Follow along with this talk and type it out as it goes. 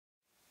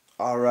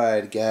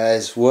Alright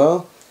guys,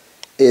 well,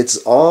 it's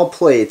all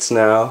plates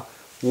now.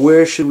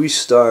 Where should we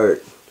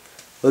start?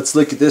 Let's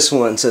look at this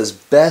one. It says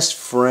best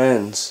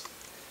friends.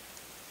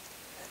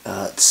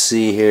 Let's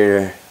see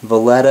here.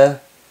 Valletta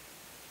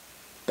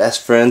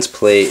best friends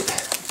plate.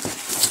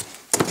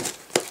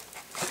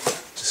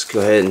 Just go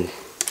ahead and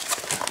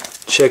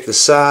check the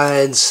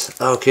sides.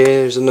 Okay,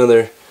 there's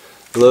another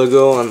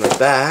logo on the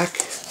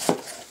back.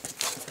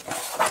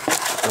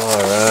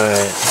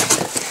 Alright.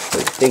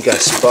 I think I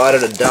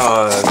spotted a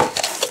dog.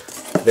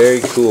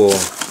 Very cool.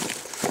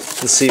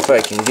 Let's see if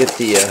I can get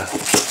the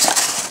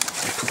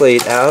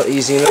plate out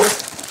easy enough.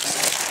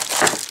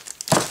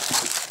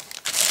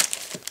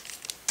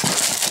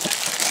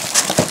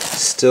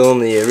 Still in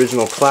the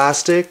original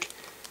plastic.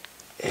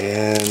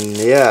 And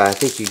yeah, I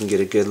think you can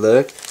get a good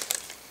look.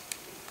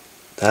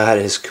 That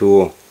is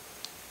cool.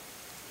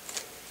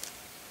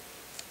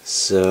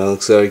 So it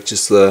looks like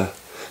just a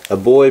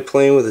boy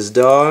playing with his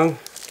dog,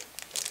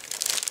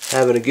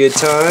 having a good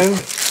time.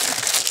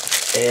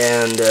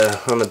 And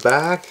on the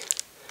back,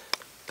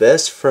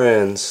 best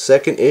friends,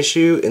 second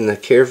issue in the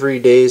Carefree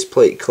Days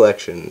plate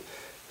collection,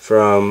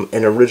 from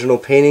an original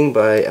painting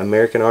by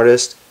American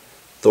artist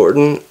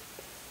Thornton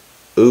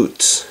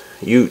Utz.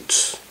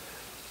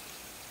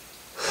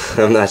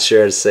 I'm not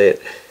sure how to say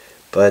it,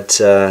 but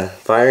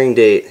firing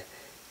date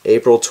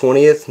April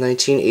 20th,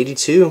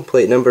 1982,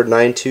 plate number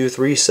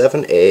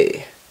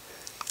 9237A.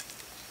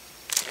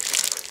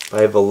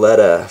 By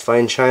Valletta.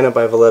 Fine China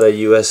by Valletta,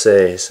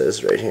 USA, it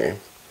says right here.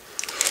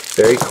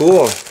 Very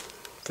cool.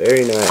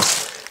 Very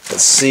nice.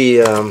 Let's see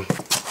the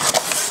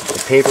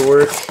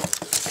paperwork.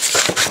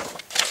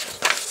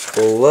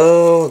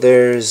 Below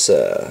there's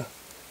how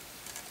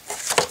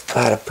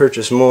to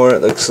purchase more,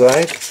 it looks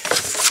like,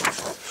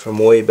 from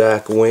way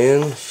back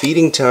when.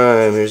 Feeding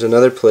time. Here's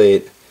another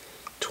plate.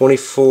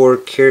 24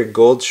 karat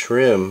gold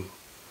trim.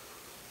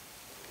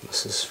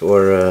 This is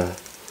for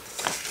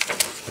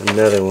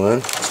another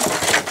one.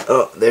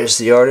 Oh, there's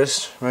the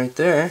artist right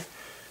there.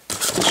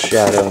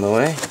 Shadow in the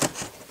way.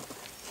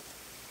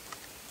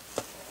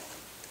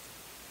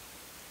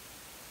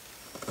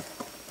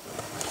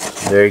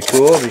 Very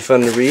cool. It'll be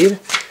fun to read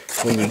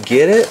when you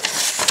get it.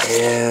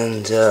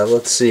 And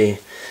let's see.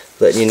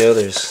 Letting you know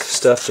there's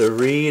stuff to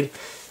read.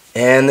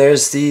 And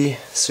there's the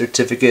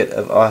certificate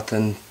of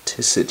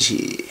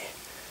authenticity.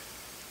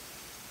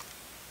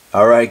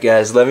 Alright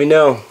guys, let me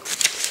know.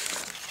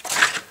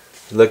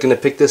 If you're looking to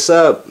pick this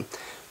up,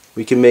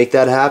 we can make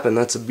that happen.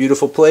 That's a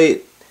beautiful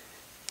plate.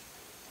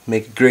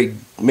 Make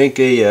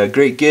a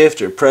great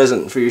gift or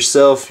present for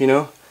yourself, you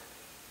know,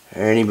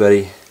 or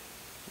anybody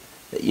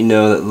that you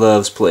know that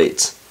loves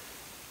plates.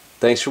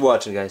 Thanks for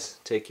watching, guys.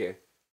 Take care.